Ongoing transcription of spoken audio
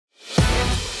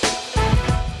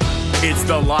It's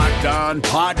the Locked On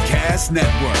Podcast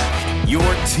Network, your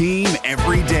team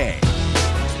every day.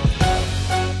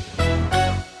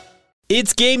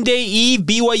 It's game day eve.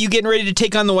 BYU getting ready to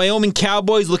take on the Wyoming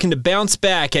Cowboys, looking to bounce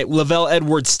back at Lavelle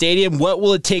Edwards Stadium. What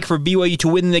will it take for BYU to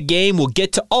win the game? We'll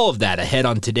get to all of that ahead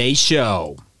on today's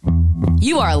show.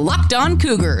 You are Locked On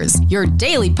Cougars, your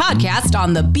daily podcast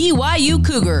on the BYU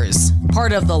Cougars,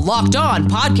 part of the Locked On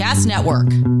Podcast Network,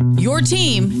 your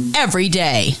team every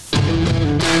day.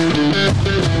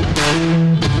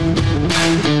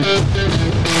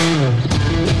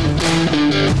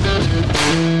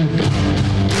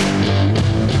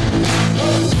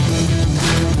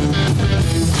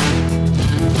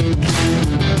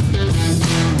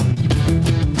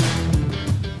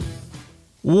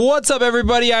 What's up,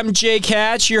 everybody? I'm Jake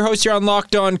Hatch, your host here on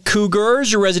Locked On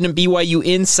Cougars, your resident BYU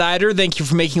insider. Thank you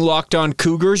for making Locked On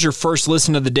Cougars your first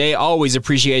listen of the day. Always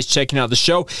appreciate you checking out the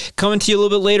show. Coming to you a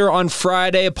little bit later on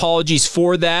Friday. Apologies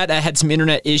for that. I had some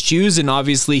internet issues and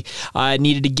obviously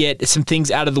needed to get some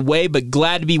things out of the way, but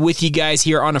glad to be with you guys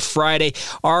here on a Friday.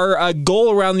 Our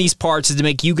goal around these parts is to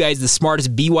make you guys the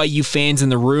smartest BYU fans in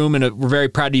the room, and we're very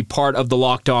proud to be part of the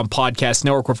Locked On Podcast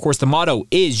Network. Of course, the motto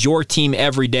is your team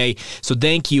every day. So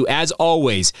thank you, as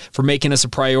always, for making us a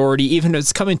priority, even if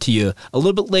it's coming to you a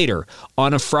little bit later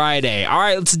on a Friday. All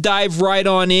right, let's dive right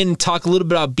on in and talk a little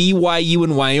bit about BYU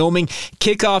and Wyoming.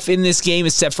 Kickoff in this game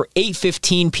is set for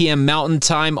 8:15 p.m. Mountain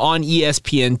Time on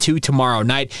ESPN2 tomorrow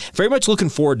night. Very much looking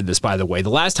forward to this, by the way. The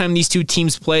last time these two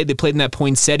teams played, they played in that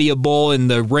Poinsettia Bowl in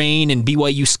the rain, and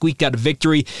BYU squeaked out a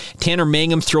victory. Tanner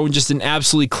Mangum throwing just an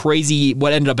absolutely crazy,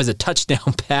 what ended up as a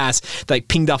touchdown pass, that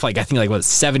pinged off, I think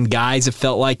 7 guys, it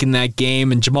felt like, in that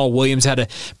game. And Jamal Williams had a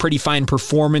pretty fine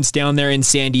performance down there in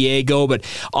San Diego. But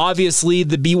obviously,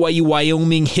 the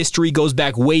BYU-Wyoming history goes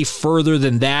back way further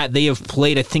than that. They have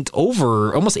played, I think,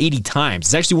 over almost 80 times.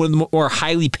 It's actually one of the more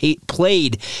highly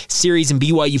played series in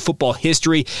BYU football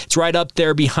history. It's right up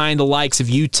there behind the likes of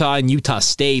Utah and Utah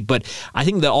State. But I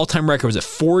think the all-time record was at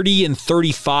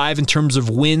 40-35 in terms of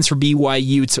wins for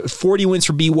BYU. It's 40 wins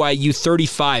for BYU,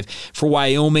 35 for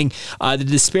Wyoming. The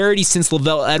disparity since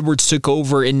Lavelle Edwards took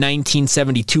over in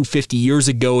 1972, 50 years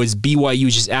ago, is BYU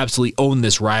just absolutely owned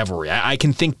this rivalry. I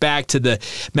can think back to the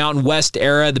Mountain West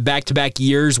era, the back-to-back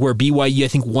years where BYU, I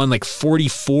think, won like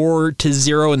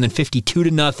 44-0 and then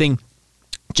 52-0.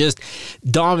 Just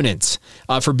dominance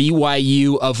for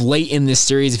BYU of late in this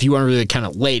series. If you want to really kind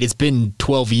of late, it's been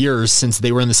 12 years since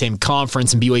they were in the same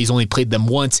conference, and BYU's only played them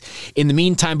once in the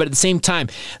meantime. But at the same time,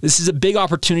 this is a big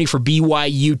opportunity for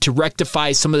BYU to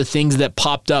rectify some of the things that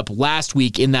popped up last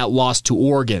week in that loss to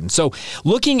Oregon. So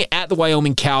looking at the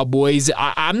Wyoming Cowboys,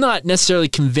 I'm not necessarily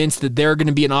convinced that they're going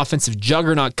to be an offensive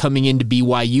juggernaut coming into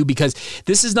BYU, because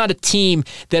this is not a team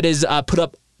that has put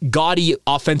up gaudy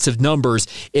offensive numbers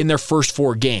in their first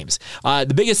 4 games.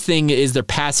 The biggest thing is their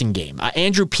passing game.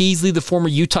 Andrew Peasley, the former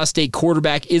Utah State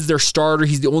quarterback, is their starter.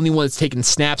 He's the only one that's taken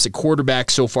snaps at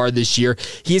quarterback so far this year.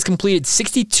 He has completed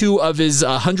 62 of his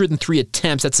 103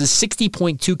 attempts. That's a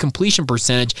 60.2 completion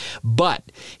percentage,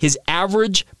 but his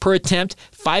average per attempt,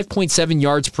 5.7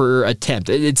 yards per attempt.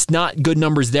 It's not good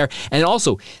numbers there. And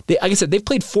also, like I said, they've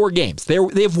played 4 games. They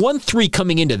have won 3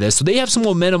 coming into this, so they have some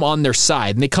momentum on their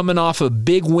side, and they're coming off a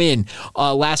big win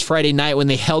last Friday night when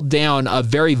they held down a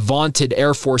very vaunted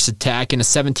Air Force attack in a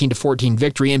 17-14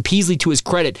 victory. And Peasley, to his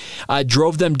credit,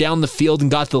 drove them down the field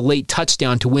and got the late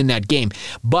touchdown to win that game.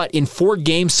 But in 4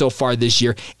 games so far this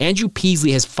year, Andrew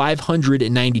Peasley has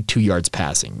 592 yards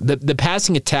passing. The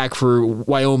passing attack for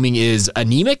Wyoming is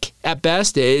anemic at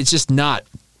best. It's just not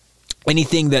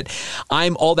anything that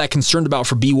I'm all that concerned about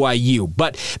for BYU.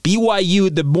 But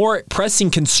BYU, the more pressing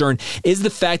concern is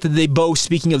the fact that they boast,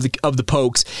 speaking of the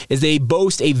Pokes, is they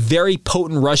boast a very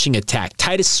potent rushing attack.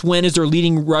 Titus Swen is their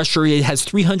leading rusher. He has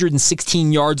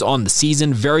 316 yards on the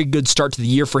season. Very good start to the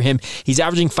year for him. He's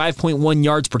averaging 5.1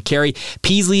 yards per carry.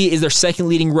 Peasley is their second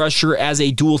leading rusher as a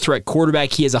dual threat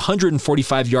quarterback. He has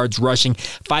 145 yards rushing,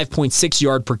 5.6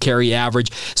 yard per carry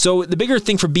average. So the bigger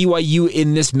thing for BYU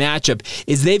in this matchup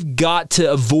is they've got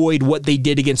to avoid what they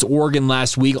did against Oregon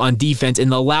last week on defense and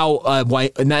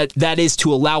that is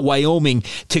to allow Wyoming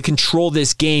to control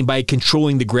this game by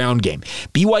controlling the ground game.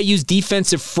 BYU's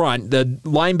defensive front, the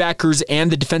linebackers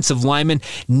and the defensive linemen,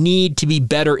 need to be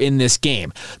better in this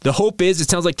game. The hope is, it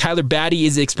sounds like Tyler Batty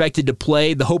is expected to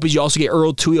play. The hope is you also get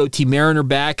Earl Tuioti Mariner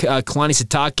back. Kalani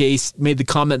Sitake made the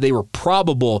comment they were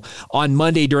probable on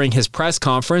Monday during his press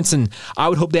conference, and I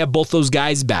would hope they have both those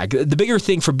guys back. The bigger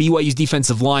thing for BYU's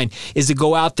defensive line is to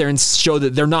go out there and show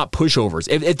that they're not pushovers.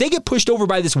 If they get pushed over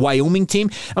by this Wyoming team,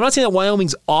 I'm not saying that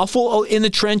Wyoming's awful in the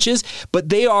trenches, but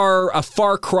they are a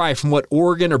far cry from what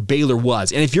Oregon or Baylor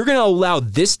was. And if you're going to allow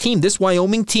this team, this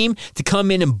Wyoming team, to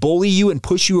come in and bully you and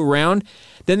push you around,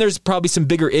 then there's probably some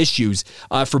bigger issues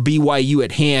for BYU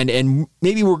at hand, and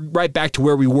maybe we're right back to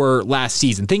where we were last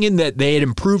season, thinking that they had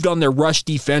improved on their rush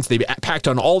defense, they packed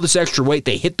on all this extra weight,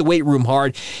 they hit the weight room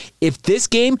hard. If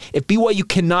BYU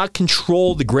cannot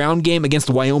control the ground game against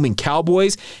the Wyoming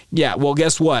Cowboys, yeah, well,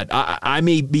 guess what? I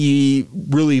may be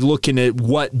really looking at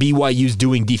what BYU's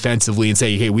doing defensively and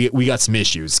say, hey, we got some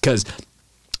issues, because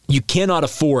you cannot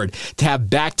afford to have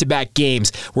back-to-back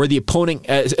games where the opponent,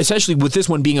 especially with this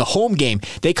one being a home game,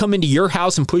 they come into your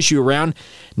house and push you around.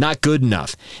 Not good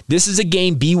enough. This is a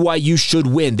game BYU should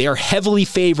win. They are heavily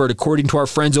favored, according to our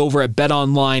friends over at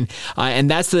BetOnline, and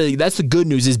that's the good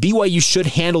news, is BYU should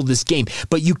handle this game.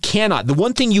 But you cannot. The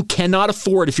one thing you cannot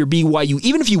afford if you're BYU,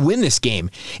 even if you win this game,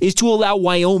 is to allow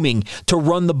Wyoming to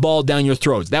run the ball down your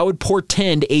throats. That would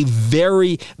portend a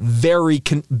very, very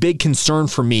big concern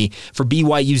for me for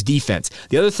BYU's defense.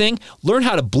 The other thing, learn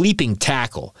how to bleeping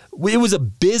tackle. It was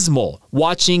abysmal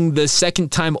watching the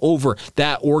second time over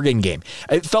that Oregon game.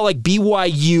 It felt like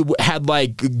BYU had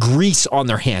like grease on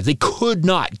their hands. They could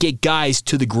not get guys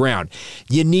to the ground.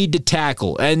 You need to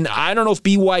tackle. And I don't know if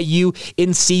BYU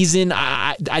in season,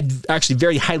 I actually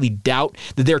very highly doubt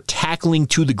that they're tackling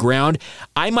to the ground.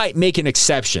 I might make an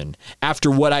exception after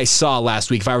what I saw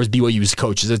last week if I was BYU's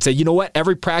coaches. I'd say, you know what,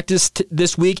 every practice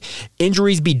this week,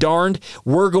 injuries be darned,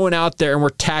 we're going out there and we're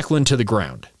tackling to the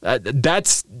ground.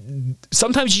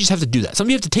 Sometimes you just have to do that. Sometimes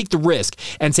you have to take the risk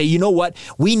and say, you know what,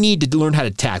 we need to learn how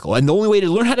to tackle. And the only way to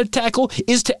learn how to tackle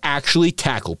is to actually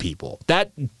tackle people.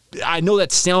 I know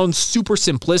that sounds super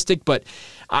simplistic, but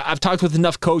I've talked with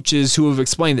enough coaches who have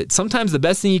explained that sometimes the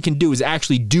best thing you can do is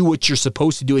actually do what you're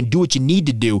supposed to do and do what you need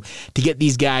to do to get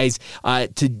these guys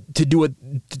to do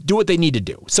what they need to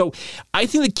do. So I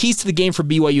think the keys to the game for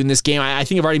BYU in this game, I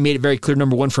think I've already made it very clear,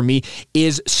 number one for me,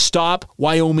 is stop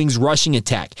Wyoming's rushing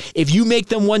attack. If you make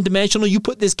them one-dimensional, you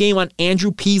put this game on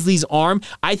Andrew Peasley's arm,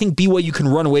 I think BYU can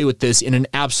run away with this in an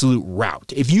absolute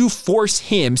rout. If you force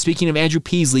him, speaking of Andrew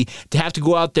Peasley, to have to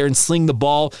go out there and sling the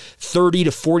ball 30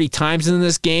 to 40 times in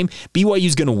this game,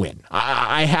 BYU's going to win.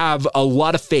 I have a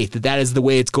lot of faith that is the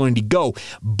way it's going to go,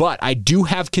 but I do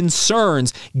have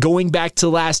concerns going back to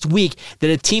last week that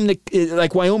a team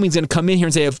like Wyoming's going to come in here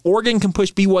and say, if Oregon can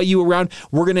push BYU around,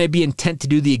 we're going to be intent to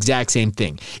do the exact same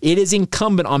thing. It is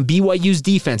incumbent on BYU's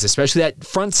defense, especially that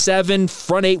front seven,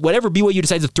 front eight, whatever BYU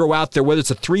decides to throw out there, whether it's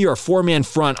a 3 or a 4-man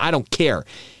front, I don't care.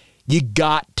 You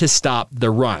got to stop the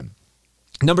run.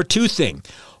 Number two thing,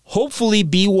 hopefully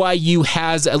BYU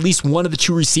has at least one of the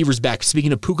two receivers back.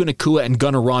 Speaking of Puka Nacua and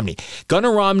Gunnar Romney.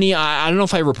 Gunnar Romney, I don't know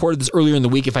if I reported this earlier in the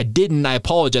week. If I didn't, I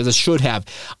apologize. I should have.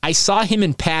 I saw him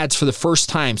in pads for the first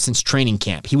time since training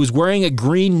camp. He was wearing a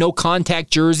green no-contact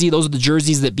jersey. Those are the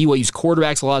jerseys that BYU's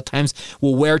quarterbacks a lot of times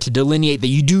will wear to delineate that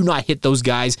you do not hit those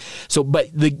guys.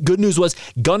 But the good news was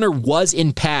Gunnar was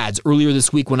in pads earlier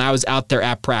this week when I was out there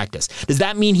at practice. Does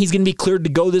that mean he's going to be cleared to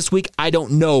go this week? I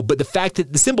don't know. But the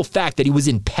simple fact that he was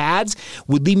in pads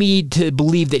would lead me to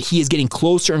believe that he is getting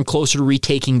closer and closer to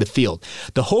retaking the field.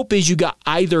 The hope is you got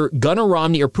either Gunnar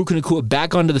Romney or Puka Nacua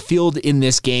back onto the field in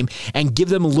this game and give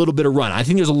them a little bit of run. I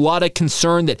think there's a lot of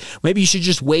concern that maybe you should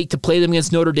just wait to play them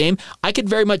against Notre Dame. I could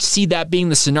very much see that being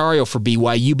the scenario for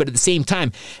BYU, but at the same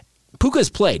time, Puka has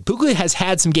played. Puka has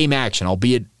had some game action,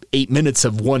 albeit 8 minutes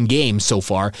of one game so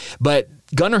far, but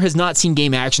Gunnar has not seen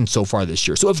game action so far this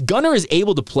year. So if Gunnar is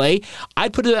able to play,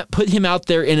 I'd put him out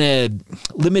there in a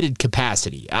limited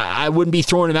capacity. I wouldn't be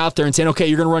throwing him out there and saying, okay,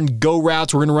 you're going to run go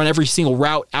routes. We're going to run every single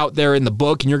route out there in the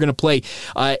book, and you're going to play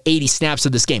 80 snaps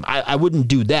of this game. I wouldn't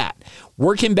do that.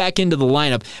 Work him back into the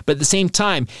lineup, but at the same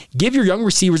time, give your young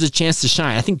receivers a chance to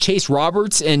shine. I think Chase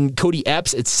Roberts and Cody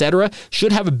Epps, etc.,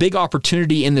 should have a big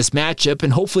opportunity in this matchup,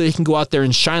 and hopefully they can go out there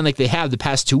and shine like they have the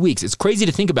past 2 weeks. It's crazy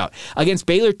to think about. Against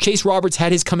Baylor, Chase Roberts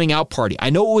had his coming out party.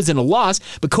 I know it was in a loss,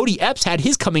 but Cody Epps had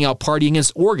his coming out party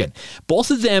against Oregon.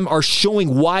 Both of them are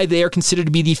showing why they are considered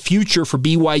to be the future for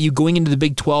BYU going into the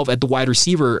Big 12 at the wide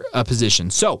receiver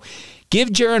position. So, give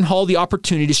Jaron Hall the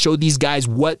opportunity to show these guys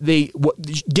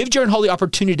give Jaron Hall the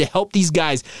opportunity to help these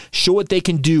guys show what they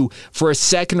can do for a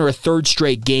second or a third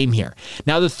straight game here.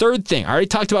 Now, the third thing, I already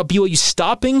talked about BYU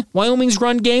stopping Wyoming's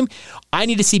run game. I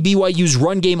need to see BYU's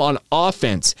run game on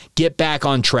offense get back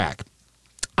on track.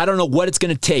 I don't know what it's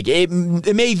going to take. It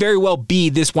may very well be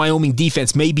this Wyoming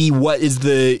defense may be what is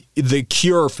the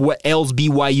cure for what ails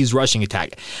BYU's rushing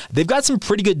attack. They've got some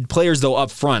pretty good players, though, up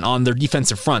front on their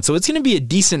defensive front. So it's going to be a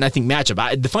decent, I think,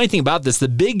 matchup. The funny thing about this, the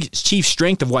big chief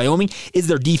strength of Wyoming is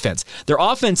their defense. Their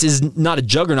offense is not a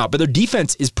juggernaut, but their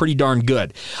defense is pretty darn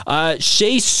good.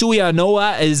 Shea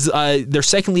Suianoa is their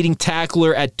second leading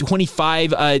tackler at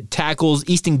 25 tackles.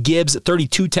 Easton Gibbs,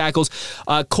 32 tackles.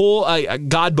 Cole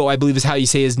Godbow, I believe is how you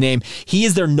say his name. He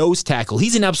is their nose tackle.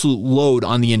 He's an absolute load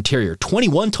on the interior.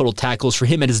 21 total tackles for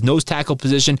him at his nose tackle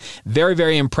position. Very,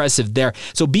 very impressive there.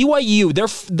 So BYU,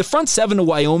 the front seven of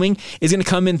Wyoming is going to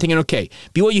come in thinking, okay,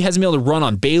 BYU hasn't been able to run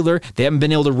on Baylor. They haven't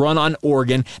been able to run on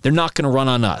Oregon. They're not going to run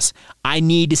on us. I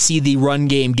need to see the run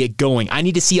game get going. I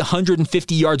need to see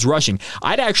 150 yards rushing.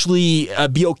 I'd actually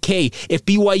be okay if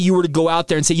BYU were to go out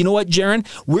there and say, you know what, Jaron,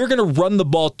 we're going to run the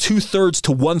ball 2/3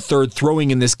 to 1/3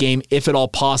 throwing in this game, if at all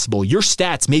possible. Your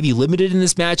stats may be limited in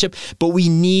this matchup, but we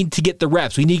need to get the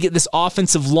reps. We need to get this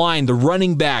offensive line, the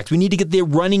running backs. We need to get the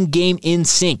running game in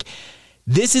sync.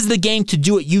 This is the game to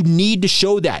do it. You need to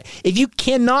show that. If you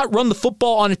cannot run the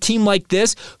football on a team like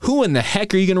this, who in the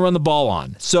heck are you going to run the ball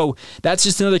on? So that's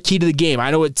just another key to the game.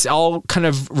 I know it's all kind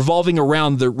of revolving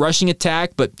around the rushing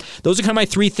attack, but those are kind of my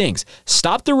three things.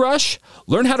 Stop the rush,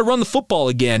 learn how to run the football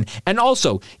again, and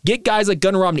also get guys like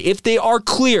Gunnar Romney. If they are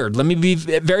cleared, let me be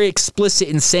very explicit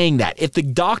in saying that. If the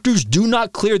doctors do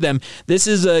not clear them, this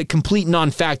is a complete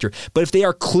non-factor. But if they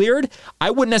are cleared,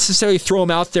 I wouldn't necessarily throw them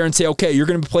out there and say, okay, you're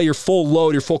going to play your full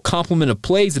load, your full complement of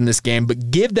plays in this game,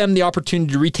 but give them the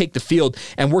opportunity to retake the field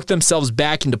and work themselves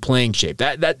back into playing shape.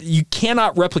 That you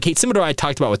cannot replicate, similar to what I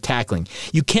talked about with tackling.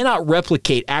 You cannot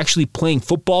replicate actually playing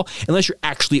football unless you're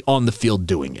actually on the field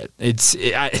doing it.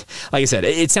 Like I said,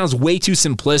 it sounds way too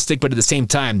simplistic, but at the same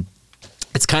time,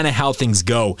 it's kind of how things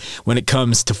go when it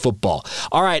comes to football.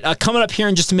 All right, coming up here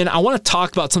in just a minute, I want to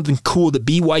talk about something cool that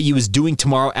BYU is doing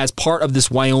tomorrow as part of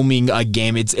this Wyoming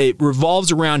game. It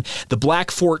revolves around the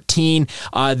Black 14,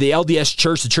 the LDS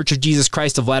Church, the Church of Jesus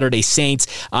Christ of Latter-day Saints,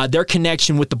 their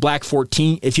connection with the Black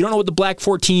 14. If you don't know what the Black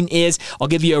 14 is, I'll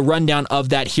give you a rundown of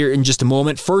that here in just a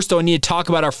moment. First, though, I need to talk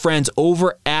about our friends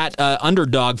over at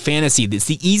Underdog Fantasy. It's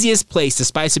the easiest place to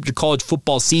spice up your college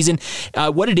football season.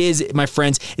 What it is, my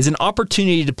friends, is an opportunity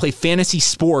to play fantasy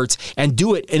sports and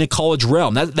do it in a college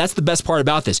realm. That's the best part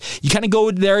about this. You kind of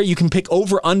go there, you can pick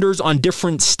over-unders on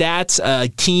different stats,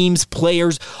 teams,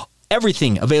 players,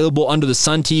 everything available under the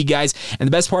sun to you guys. And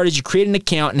the best part is you create an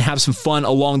account and have some fun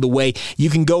along the way. You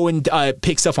can go and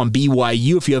pick stuff on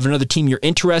BYU. If you have another team you're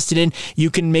interested in, you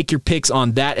can make your picks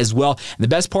on that as well. And the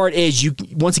best part is, you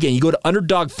go to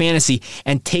Underdog Fantasy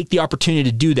and take the opportunity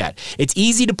to do that. It's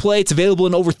easy to play. It's available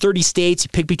in over 30 states. You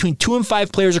pick between 2 and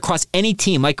 5 players across any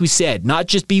team, like we said, not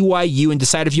just BYU, and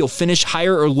decide if you'll finish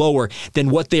higher or lower than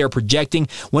what they are projecting.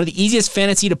 One of the easiest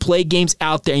fantasy to play games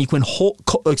out there, and you can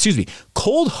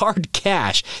cold hard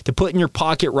cash to put in your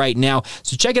pocket right now.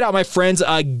 So check it out, my friends.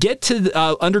 Get to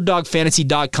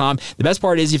UnderdogFantasy.com. The best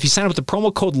part is if you sign up with the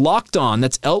promo code LOCKEDON,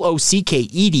 that's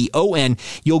LOCKEDON,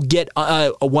 you'll get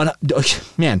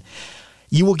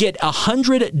you will get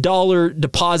 $100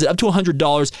 deposit, up to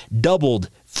 $100 doubled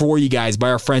for you guys by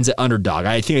our friends at Underdog.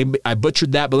 I think I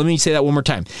butchered that, but let me say that one more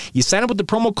time. You sign up with the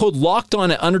promo code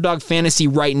LOCKEDON at Underdog Fantasy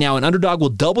right now, and Underdog will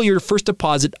double your first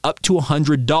deposit up to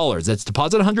 $100. That's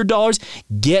deposit $100,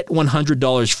 get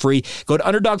 $100 free. Go to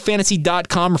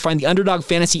UnderdogFantasy.com or find the Underdog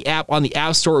Fantasy app on the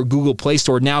App Store or Google Play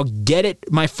Store now. Get it,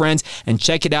 my friends, and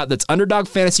check it out. That's Underdog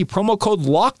Fantasy, promo code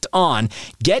LOCKEDON.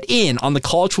 Get in on the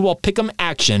college football pick'em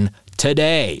action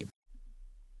today.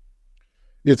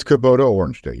 It's Kubota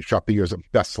Orange Day. Shop the year's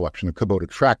best selection of Kubota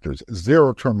tractors,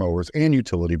 zero-turn mowers, and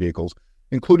utility vehicles,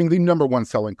 including the #1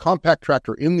 selling compact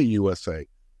tractor in the USA.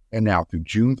 And now through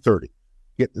June 30,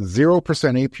 get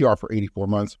 0% APR for 84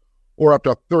 months or up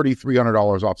to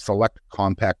 $3,300 off select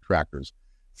compact tractors.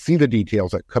 See the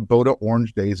details at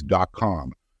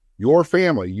KubotaOrangeDays.com. Your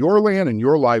family, your land, and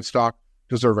your livestock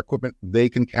deserve equipment they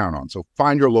can count on. So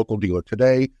find your local dealer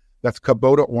today. That's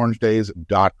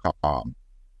KubotaOrangeDays.com.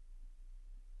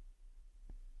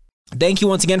 Thank you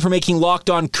once again for making Locked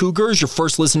On Cougars your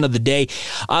first listen of the day.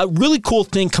 Really cool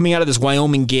thing coming out of this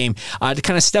Wyoming game to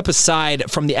kind of step aside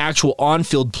from the actual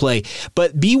on-field play.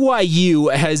 But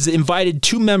BYU has invited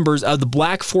 2 members of the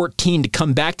Black 14 to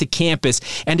come back to campus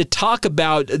and to talk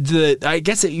about I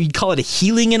guess you'd call it a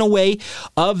healing in a way,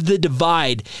 of the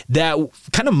divide that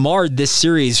kind of marred this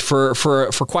series for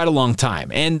quite a long time.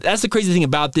 And that's the crazy thing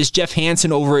about this. Jeff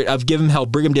Hansen over at Give 'em Hell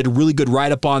Brigham did a really good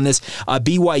write-up on this.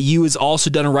 BYU has also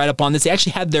done a write-up up on this. They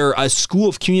actually had their School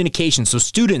of Communication, so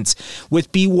students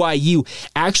with BYU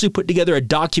actually put together a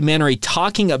documentary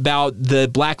talking about the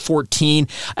Black 14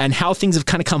 and how things have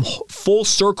kind of come full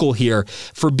circle here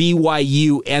for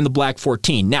BYU and the Black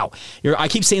 14. Now, I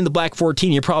keep saying the Black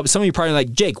 14. Some of you are probably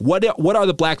like, Jake, what are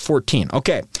the Black 14?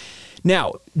 Okay.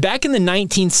 Now, back in the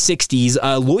 1960s,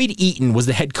 Lloyd Eaton was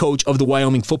the head coach of the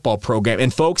Wyoming football program.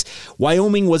 And folks,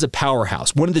 Wyoming was a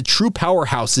powerhouse, one of the true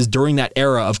powerhouses during that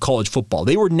era of college football.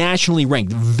 They were nationally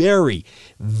ranked, very,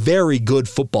 very good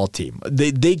football team.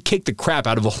 They kicked the crap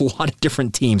out of a lot of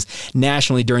different teams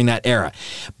nationally during that era.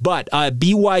 But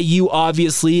BYU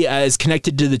obviously is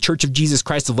connected to the Church of Jesus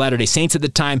Christ of Latter-day Saints at the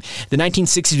time. The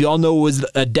 1960s, we all know, was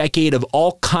a decade of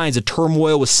all kinds of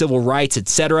turmoil with civil rights,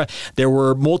 etc. There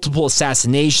were multiple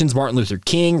assassinations, Martin Luther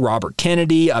King, Robert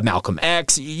Kennedy, Malcolm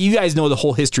X. You guys know the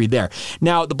whole history there.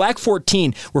 Now, the Black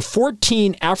 14 were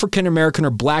 14 African-American or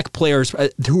black players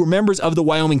who were members of the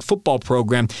Wyoming football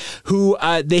program who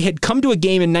they had come to a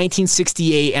game in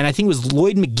 1968, and I think it was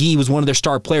Lloyd McGee was one of their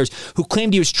star players who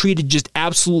claimed he was treated just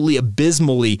absolutely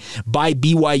abysmally by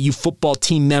BYU football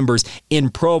team members in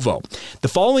Provo. The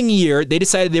following year, they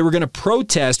decided they were going to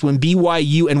protest when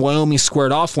BYU and Wyoming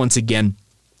squared off once again.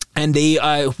 And they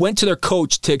went to their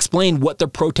coach to explain what their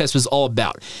protest was all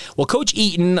about. Well, Coach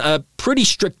Eaton, a pretty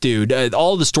strict dude.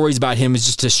 All the stories about him is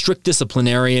just a strict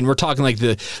disciplinarian. We're talking like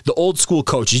the old school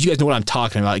coaches. You guys know what I'm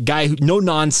talking about. A guy who, no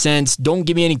nonsense, don't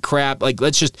give me any crap. Like,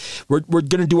 we're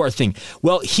going to do our thing.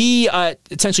 Well, he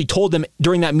essentially told them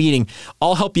during that meeting,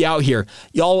 I'll help you out here.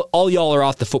 All y'all are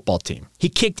off the football team. He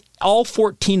kicked all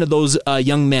 14 of those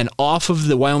young men off of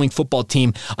the Wyoming football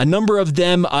team. A number of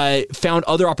them found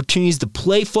other opportunities to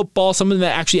play football. Some of them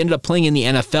actually ended up playing in the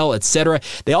NFL, etc.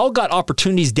 They all got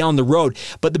opportunities down the road.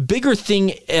 But the bigger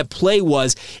thing at play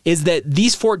is that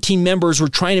these 14 members were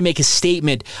trying to make a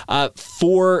statement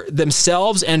for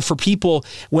themselves and for people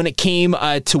when it came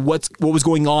to what was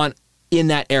going on in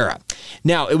that era.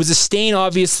 Now, it was a stain,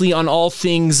 obviously, on all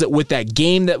things with that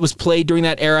game that was played during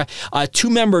that era. Two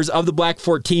members of the Black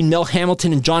 14, Mel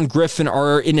Hamilton and John Griffin,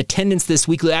 are in attendance this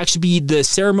week. They'll actually be the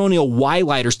ceremonial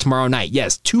Y-lighters tomorrow night.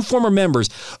 Yes, two former members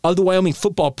of the Wyoming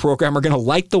football program are going to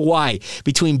light the Y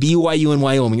between BYU and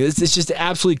Wyoming. It's just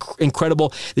absolutely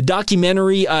incredible. The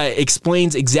documentary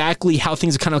explains exactly how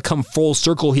things have kind of come full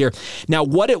circle here. Now,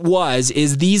 what it was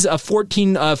is these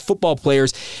 14 football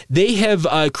players, they have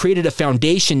created a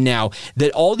foundation now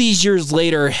that all these years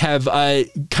later have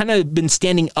kind of been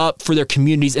standing up for their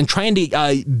communities and trying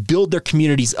to build their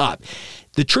communities up.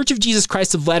 The Church of Jesus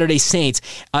Christ of Latter-day Saints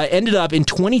ended up in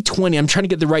 2020. I'm trying to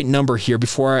get the right number here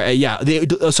before.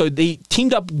 They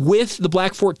teamed up with the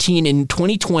Black 14 in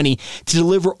 2020 to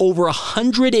deliver over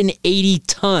 180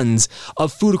 tons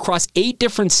of food across 8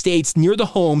 different states near the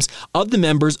homes of the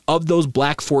members of those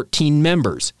Black 14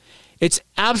 members. It's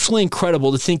absolutely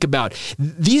incredible to think about.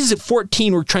 These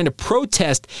 14 were trying to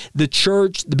protest the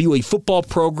church, the BYU football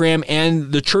program,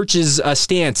 and the church's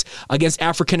stance against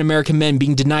African-American men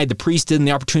being denied the priesthood and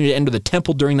the opportunity to enter the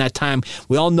temple during that time.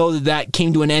 We all know that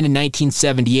came to an end in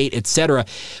 1978, etc.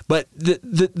 But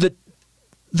the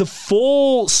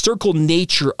full circle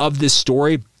nature of this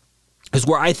story is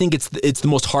where I think it's the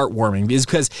most heartwarming,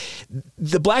 because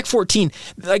the Black 14,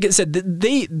 like I said,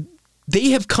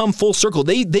 they have come full circle.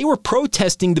 They were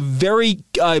protesting the very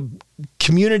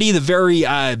community, the very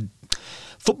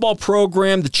football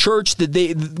program, the church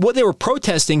what they were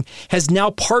protesting has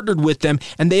now partnered with them,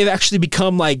 and they have actually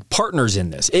become like partners in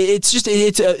this.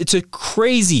 It's a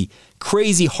crazy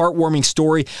heartwarming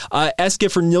story. S.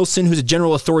 Gifford Nielsen, who's a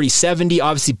General Authority 70,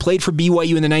 obviously played for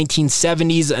BYU in the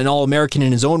 1970s, an All-American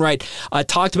in his own right,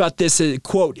 talked about this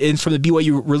quote from the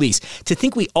BYU release. To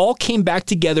think we all came back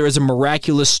together as a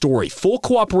miraculous story. Full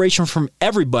cooperation from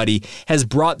everybody has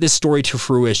brought this story to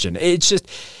fruition. It's just...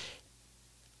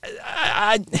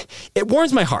 it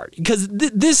warms my heart, because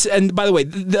this, and by the way,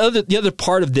 the other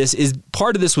part of this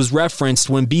was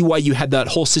referenced when BYU had that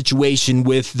whole situation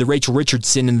with the Rachel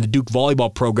Richardson and the Duke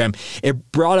volleyball program.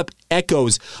 It brought up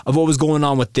echoes of what was going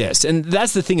on with this, and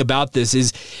that's the thing about this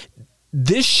is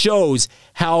this shows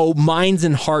how minds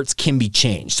and hearts can be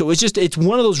changed. So it's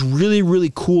one of those really,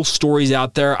 really cool stories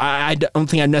out there. I don't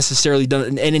think I've necessarily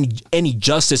done any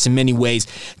justice in many ways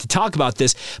to talk about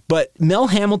this, but Mel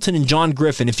Hamilton and John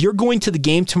Griffin, if you're going to the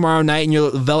game tomorrow night in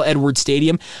your Lavelle Edwards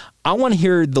Stadium, I want to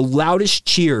hear the loudest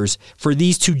cheers for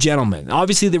these two gentlemen.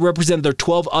 Obviously, they represent their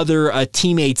 12 other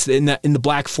teammates in the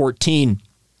Black 14.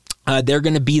 They're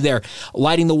going to be there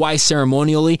lighting the Y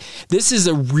ceremonially. This is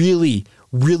a really,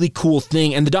 really cool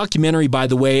thing. And the documentary, by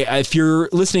the way, if you're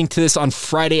listening to this on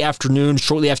Friday afternoon,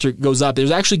 shortly after it goes up,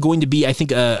 there's actually going to be, I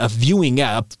think, a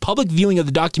public viewing of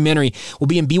the documentary will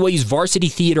be in BYU's Varsity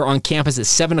Theater on campus at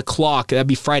 7 o'clock. That'd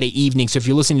be Friday evening. So if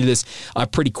you're listening to this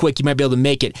pretty quick, you might be able to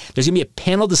make it. There's going to be a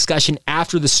panel discussion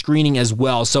after the screening as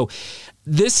well. So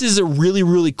this is a really,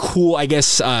 really cool, I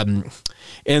guess,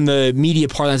 in the media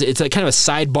parlance, it's kind of a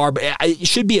sidebar, but it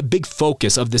should be a big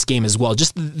focus of this game as well.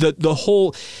 Just the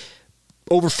whole,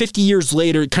 over 50 years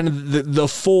later, kind of the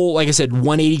full, like I said,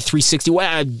 180, 360,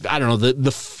 I don't know,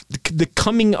 the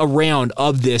coming around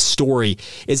of this story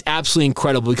is absolutely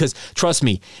incredible because, trust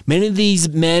me, many of these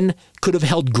men could have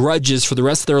held grudges for the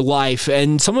rest of their life,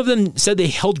 and some of them said they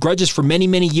held grudges for many,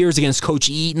 many years against Coach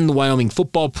Eaton, the Wyoming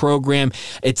football program,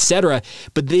 etc.,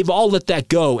 but they've all let that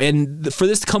go, and for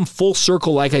this to come full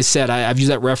circle, like I said, I've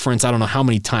used that reference I don't know how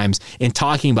many times in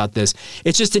talking about this,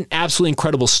 it's just an absolutely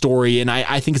incredible story, and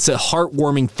I think it's a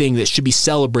heartwarming thing that should be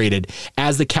celebrated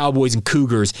as the Cowboys and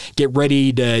Cougars get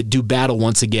ready to do battle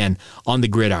once again on the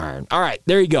gridiron. All right,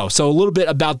 there you go. So a little bit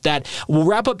about that. We'll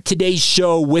wrap up today's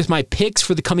show with my picks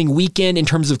for the coming weekend in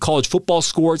terms of college football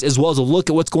scores, as well as a look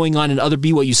at what's going on in other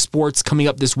BYU sports coming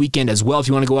up this weekend as well. If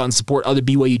you want to go out and support other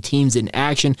BYU teams in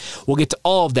action, we'll get to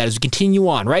all of that as we continue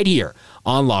on right here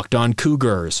on Locked On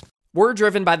Cougars. We're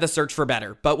driven by the search for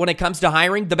better, but when it comes to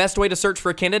hiring, the best way to search for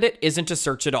a candidate isn't to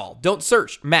search at all. Don't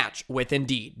search, match with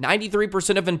Indeed.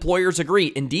 93% of employers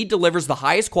agree Indeed delivers the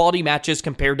highest quality matches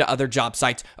compared to other job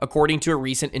sites, according to a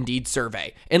recent Indeed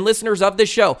survey. And listeners of this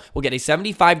show will get a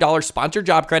 $75 sponsored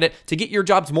job credit to get your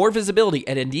jobs more visibility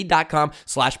at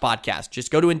Indeed.com/podcast.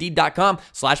 Just go to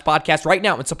Indeed.com/podcast right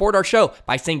now and support our show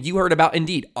by saying you heard about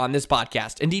Indeed on this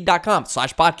podcast.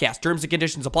 Indeed.com/podcast. Terms and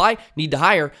conditions apply. Need to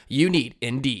hire? You need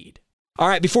Indeed. All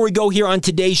right, before we go here on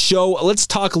today's show, let's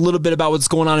talk a little bit about what's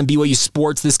going on in BYU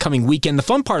sports this coming weekend. The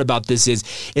fun part about this is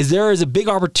there is a big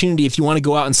opportunity if you want to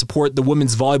go out and support the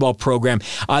women's volleyball program.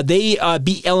 They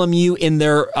beat LMU in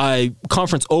their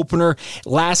conference opener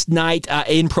last night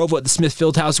in Provo at the Smith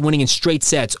Fieldhouse, winning in straight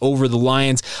sets over the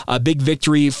Lions. A big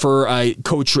victory for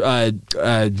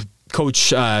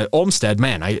Coach Olmstead,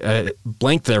 man, I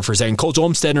blanked there for a second. Coach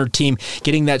Olmstead and her team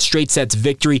getting that straight sets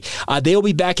victory. They'll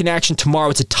be back in action tomorrow.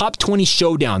 It's a top 20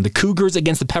 showdown. The Cougars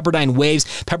against the Pepperdine Waves.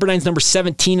 Pepperdine's number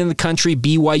 17 in the country.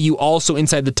 BYU also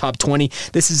inside the top 20.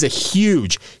 This is a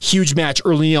huge, huge match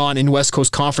early on in West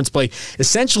Coast Conference play.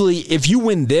 Essentially, if you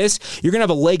win this, you're going to have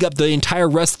a leg up the entire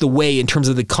rest of the way in terms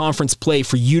of the conference play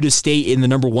for you to stay in the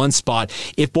number one spot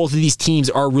if both of these teams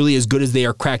are really as good as they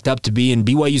are cracked up to be. And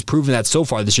BYU's proven that so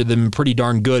far this year. They've been pretty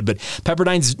darn good, but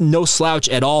Pepperdine's no slouch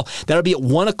at all. That'll be at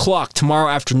 1 o'clock tomorrow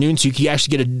afternoon, so you can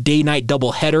actually get a day-night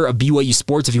doubleheader of BYU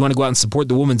sports if you want to go out and support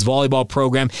the women's volleyball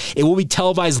program. It will be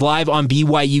televised live on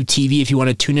BYU TV if you want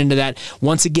to tune into that.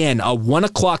 Once again, 1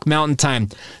 o'clock Mountain Time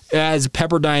as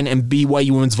Pepperdine and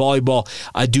BYU women's volleyball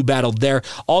do battle there.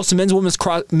 Also,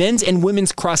 men's and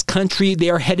women's cross country, they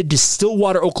are headed to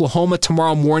Stillwater, Oklahoma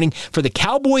tomorrow morning for the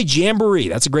Cowboy Jamboree.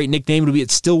 That's a great nickname. It'll be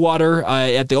at Stillwater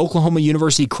at the Oklahoma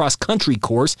University cross country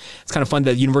course. It's kind of fun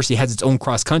that the university has its own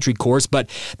cross country course, but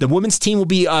the women's team will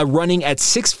be running at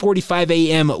 6:45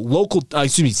 a.m.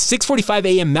 6:45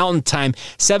 a.m. Mountain Time,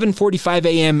 7:45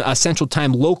 a.m. Central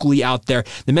Time locally out there.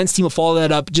 The men's team will follow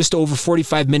that up just over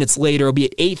 45 minutes later. It'll be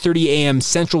at 8:30 a.m.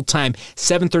 Central Time,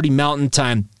 7:30 Mountain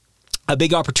Time. A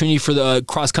big opportunity for the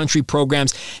cross-country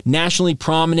programs, nationally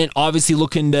prominent, obviously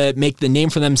looking to make the name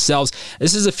for themselves.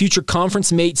 This is a future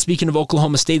conference mate, speaking of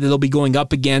Oklahoma State, that they'll be going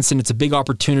up against, and it's a big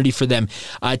opportunity for them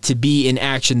to be in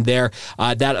action there.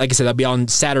 That, like I said, that'll be on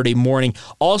Saturday morning.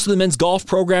 Also, the men's golf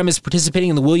program is participating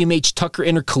in the William H. Tucker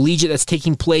Intercollegiate that's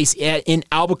taking place in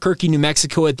Albuquerque, New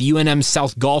Mexico at the UNM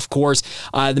South Golf Course.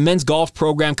 The men's golf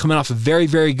program coming off a very,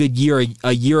 very good year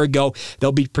a year ago.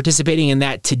 They'll be participating in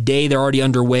that today. They're already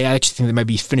underway. I actually think they might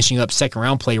be finishing up second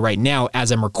round play right now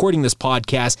as I'm recording this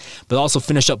podcast, but also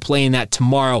finish up playing that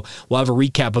tomorrow. We'll have a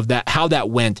recap of that, how that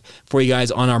went for you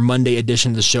guys on our Monday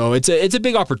edition of the show. It's a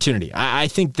big opportunity. I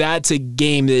think that's a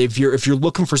game that if you're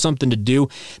looking for something to do,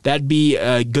 that'd be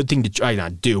a good thing to try,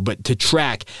 not do, but to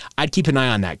track. I'd keep an eye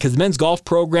on that because the men's golf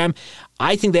program,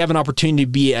 I think they have an opportunity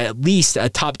to be at least a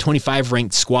top 25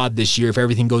 ranked squad this year if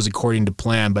everything goes according to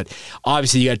plan. But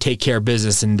obviously, you got to take care of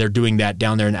business, and they're doing that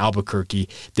down there in Albuquerque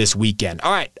this weekend.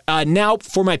 All right, now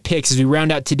for my picks as we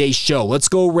round out today's show. Let's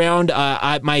go around.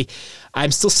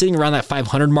 I'm still sitting around that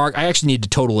 500 mark. I actually need to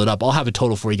total it up. I'll have a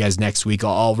total for you guys next week.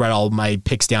 I'll write all my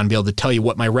picks down and be able to tell you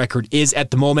what my record is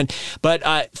at the moment. But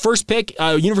first pick,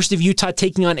 University of Utah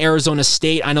taking on Arizona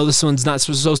State. I know this one's not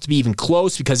supposed to be even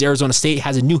close because Arizona State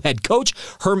has a new head coach.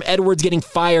 coach Herm Edwards getting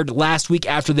fired last week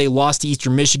after they lost to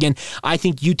Eastern Michigan. I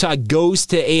think Utah goes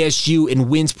to ASU and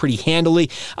wins pretty handily.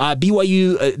 Utah,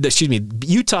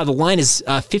 the line is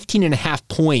 15.5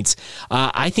 points.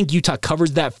 I think Utah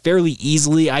covers that fairly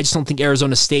easily. I just don't think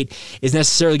Arizona State is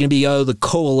necessarily going to be able to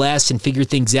coalesce and figure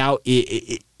things out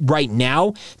right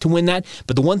now to win that.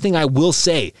 But the one thing I will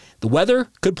say, the weather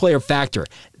could play a factor.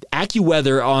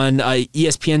 AccuWeather on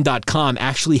ESPN.com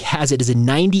actually has it as a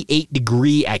 98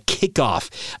 degree at kickoff.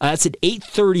 That's at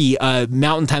 8:30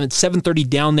 Mountain Time. It's 7:30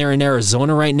 down there in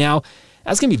Arizona right now.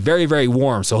 That's going to be very, very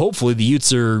warm. So hopefully the Utes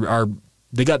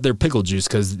they got their pickle juice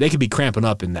because they could be cramping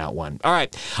up in that one. All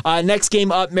right, next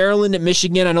game up, Maryland at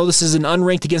Michigan. I know this is an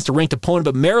unranked against a ranked opponent,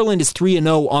 but Maryland is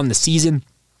 3-0 on the season.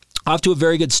 Off to a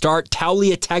very good start.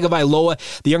 Taulia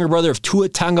Tagovailoa, the younger brother of Tua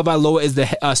Tagovailoa, is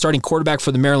the starting quarterback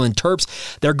for the Maryland Terps.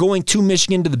 They're going to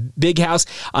Michigan to the Big House.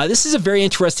 This is a very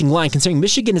interesting line considering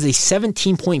Michigan is a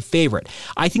 17-point favorite.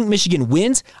 I think Michigan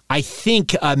wins. I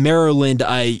think Maryland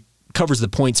covers the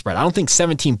point spread. I don't think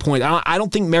 17 points. I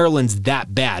don't think Maryland's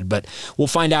that bad, but we'll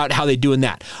find out how they do in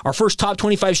that. Our first top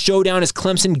 25 showdown is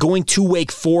Clemson going to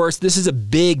Wake Forest. This is a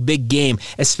big, big game,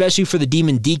 especially for the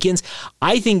Demon Deacons.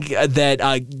 I think that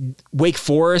Wake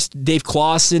Forest, Dave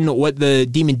Clawson, what the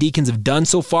Demon Deacons have done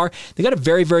so far, they got a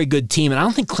very, very good team, and I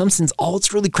don't think Clemson's all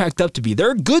it's really cracked up to be.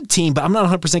 They're a good team, but I'm not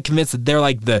 100% convinced that they're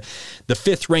like the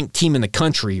fifth-ranked team in the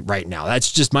country right now.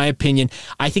 That's just my opinion.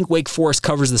 I think Wake Forest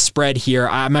covers the spread here.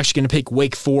 I'm actually going to pick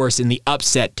Wake Forest in the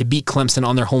upset to beat Clemson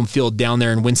on their home field down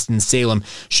there in Winston-Salem.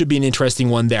 Should be an interesting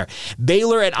one there.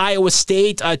 Baylor at Iowa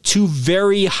State, two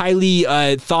very highly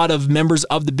thought of members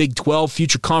of the Big 12,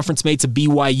 future conference mates of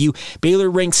BYU.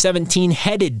 Baylor ranked 17,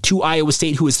 headed to Iowa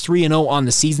State, who is 3-0 on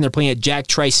the season. They're playing at Jack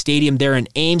Trice Stadium there in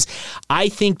Ames. I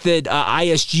think that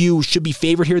ISU should be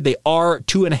favored here. They are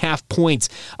 2.5 points,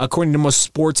 according to most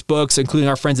sports books, including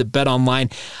our friends at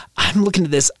BetOnline. I'm looking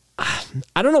at this.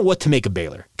 I don't know what to make of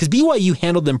Baylor because BYU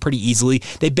handled them pretty easily.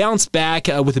 They bounced back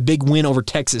with a big win over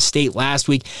Texas State last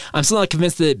week. I'm still not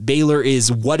convinced that Baylor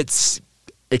is what it's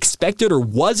expected or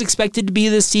was expected to be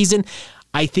this season.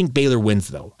 I think Baylor wins,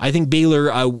 though. I think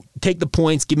Baylor, take the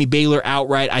points, give me Baylor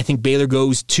outright. I think Baylor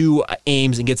goes to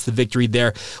Ames and gets the victory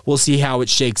there. We'll see how it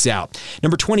shakes out.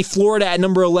 Number 20, Florida at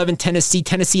number 11, Tennessee.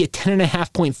 Tennessee, a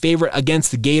 10.5-point favorite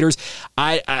against the Gators.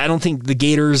 I don't think the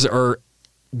Gators are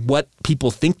what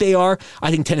people think they are. I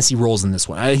think Tennessee rolls in this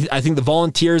one. I think the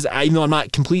Volunteers, even though I'm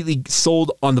not completely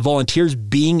sold on the Volunteers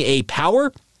being a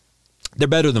power, they're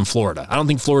better than Florida. I don't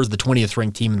think Florida's the 20th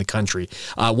ranked team in the country.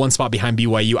 One spot behind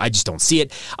BYU. I just don't see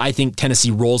it. I think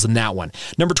Tennessee rolls in that one.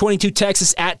 Number 22,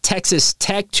 Texas at Texas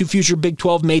Tech. Two future Big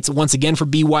 12 mates once again for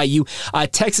BYU.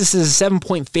 Texas is a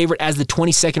 7-point favorite as the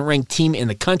 22nd ranked team in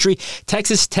the country.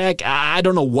 Texas Tech, I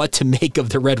don't know what to make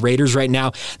of the Red Raiders right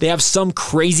now. They have some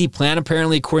crazy plan,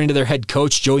 apparently, according to their head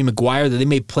coach, Joey McGuire, that they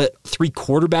may put 3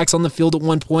 quarterbacks on the field at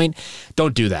one point.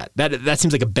 Don't do that. That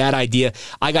seems like a bad idea.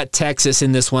 I got Texas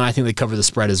in this one. I think they cover the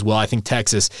spread as well. I think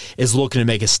Texas is looking to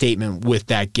make a statement with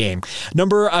that game.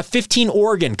 Number 15,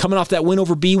 Oregon, coming off that win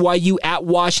over BYU at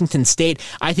Washington State.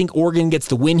 I think Oregon gets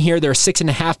the win here. They're a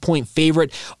 6.5-point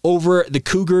favorite over the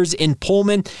Cougars in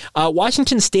Pullman.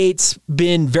 Washington State's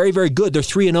been very, very good. They're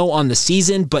 3-0 on the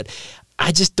season, but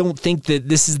I just don't think that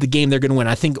this is the game they're going to win.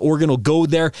 I think Oregon will go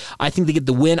there. I think they get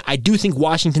the win. I do think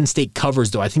Washington State covers,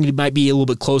 though. I think it might be a little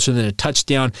bit closer than a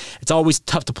touchdown. It's always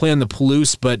tough to play on the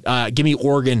Palouse, but give me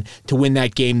Oregon to win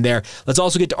that game there. Let's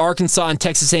also get to Arkansas and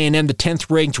Texas A&M, the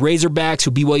 10th-ranked Razorbacks, who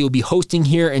BYU will be hosting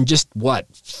here in just,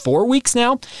 4 weeks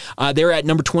now? They're at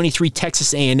number 23,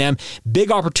 Texas A&M.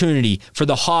 Big opportunity for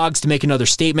the Hogs to make another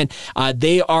statement.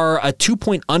 They are a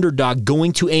 2-point underdog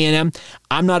going to A&M.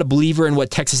 I'm not a believer in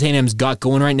what Texas A&M's got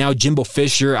going right now. Jimbo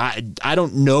Fisher, I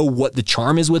don't know what the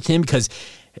charm is with him because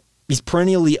he's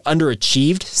perennially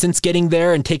underachieved since getting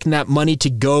there and taking that money to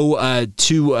go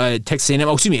to Texas A&M.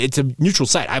 Oh, excuse me, it's a neutral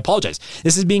site. I apologize.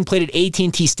 This is being played at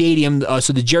AT&T Stadium,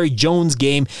 so the Jerry Jones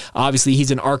game, obviously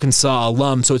he's an Arkansas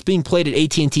alum, so it's being played at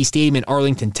AT&T Stadium in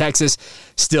Arlington, Texas.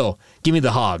 Still, give me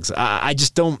the Hogs.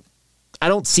 I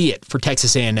don't see it for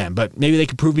Texas A&M, but maybe they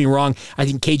could prove me wrong. I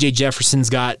think KJ Jefferson's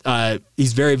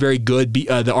he's very, very good.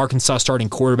 The Arkansas starting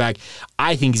quarterback,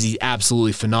 I think he's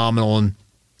absolutely phenomenal, and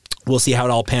we'll see how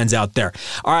it all pans out there.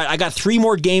 All right, I got 3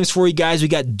 more games for you guys. We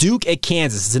got Duke at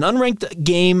Kansas. It's an unranked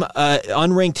game,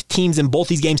 unranked teams in both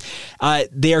these games.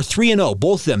 They are 3-0,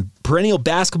 both of them. perennial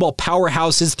basketball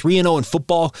powerhouses, 3-0 in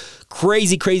football.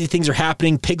 Crazy things are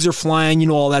happening. Pigs are flying,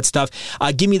 all that stuff.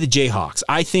 Give me the Jayhawks.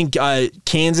 I think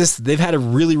Kansas, they've had a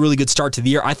really, really good start to the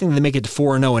year. I think they make it to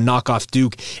 4-0 and knock off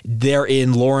Duke. They're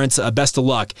in Lawrence. Best of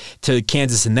luck to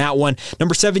Kansas in that one.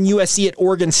 Number 7, USC at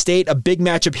Oregon State. A big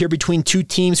matchup here between two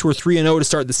teams who are 3-0 to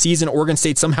start the season. Oregon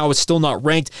State somehow is still not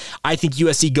ranked. I think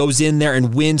USC goes in there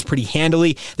and wins pretty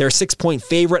handily. They're a 6-point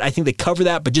favorite. I think they cover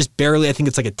that, but just barely. I think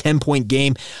it's like a 10-point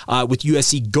game with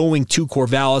USC going to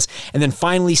Corvallis. And then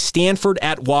finally, Stanford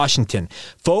at Washington.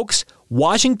 Folks,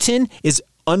 Washington is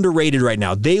underrated right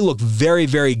now. They look very,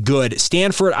 very good.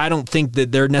 Stanford, I don't think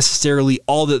that they're necessarily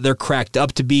all that they're cracked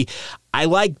up to be. I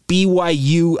like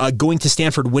BYU going to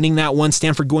Stanford, winning that one.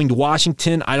 Stanford going to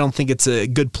Washington, I don't think it's a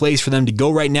good place for them to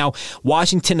go right now.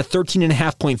 Washington, a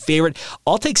 13.5-point favorite.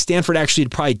 I'll take Stanford actually to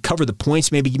probably cover the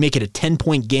points, maybe make it a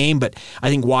 10-point game, but I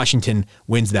think Washington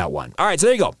wins that one. All right, so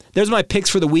there you go. There's my picks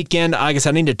for the weekend. I guess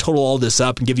I need to total all this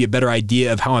up and give you a better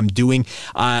idea of how I'm doing.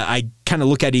 I kind of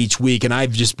look at it each week, and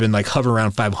I've just been like hovering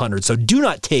around 500. So do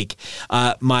not take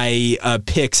my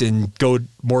picks and go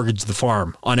mortgage the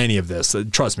farm on any of this.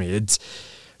 Trust me, it's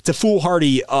a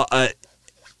foolhardy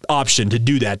option to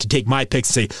do that, to take my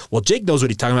picks and say, well, Jake knows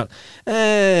what he's talking about.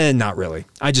 Not really.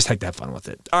 I just like to have fun with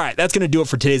it. All right, that's going to do it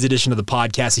for today's edition of the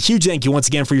podcast. A huge thank you once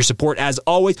again for your support, as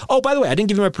always. Oh, by the way, I didn't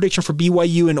give you my prediction for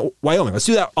BYU and Wyoming. Let's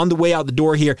do that on the way out the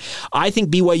door here. I think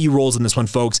BYU rolls in this one,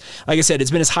 folks. Like I said,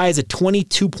 it's been as high as a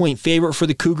 22-point favorite for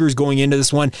the Cougars going into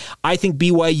this one. I think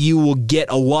BYU will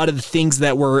get a lot of the things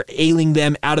that were ailing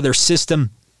them out of their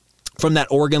system from that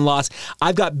Oregon loss.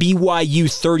 I've got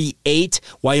BYU 38,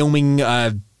 Wyoming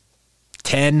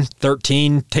 10,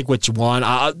 13, take what you want.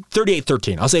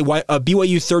 38-13. I'll say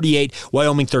BYU 38,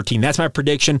 Wyoming 13. That's my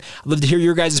prediction. I'd love to hear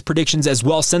your guys' predictions as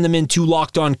well. Send them in to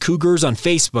Locked On Cougars on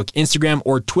Facebook, Instagram,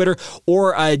 or Twitter,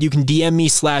 or you can DM me /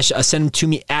 send them to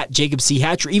me at Jacob C.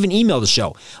 Hatch, or even email the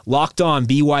show.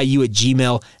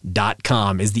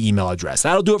 LockedOnBYU@gmail.com is the email address.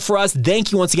 That'll do it for us.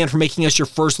 Thank you once again for making us your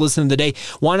first listen of the day.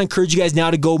 Want to encourage you guys now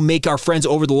to go make our friends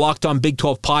over the Locked On Big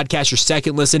 12 podcast your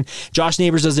second listen. Josh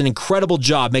Neighbors does an incredible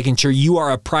job making sure you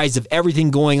are apprised of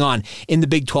everything going on in the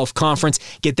Big 12 Conference.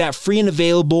 Get that free and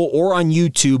available or on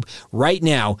YouTube right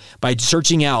now by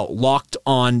searching out Locked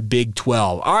On Big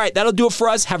 12. All right, that'll do it for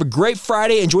us. Have a great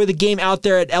Friday. Enjoy the game out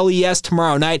there at LES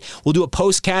tomorrow night. We'll do a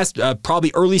postcast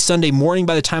probably early Sunday morning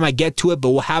by the time I get to it, but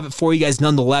we'll have it for you guys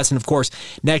nonetheless. And of course,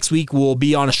 next week we'll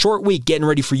be on a short week getting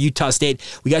ready for Utah State.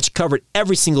 We got you covered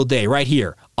every single day right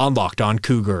here on Locked On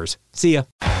Cougars. See ya.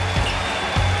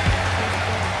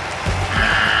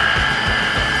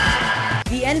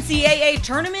 The NCAA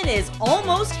tournament is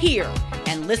almost here,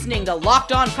 and listening to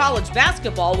Locked On College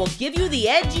Basketball will give you the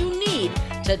edge you need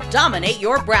to dominate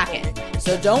your bracket.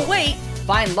 So don't wait.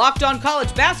 Find Locked On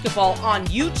College Basketball on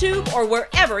YouTube or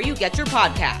wherever you get your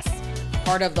podcasts.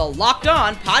 Part of the Locked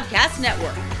On Podcast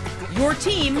Network. Your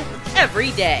team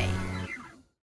every day.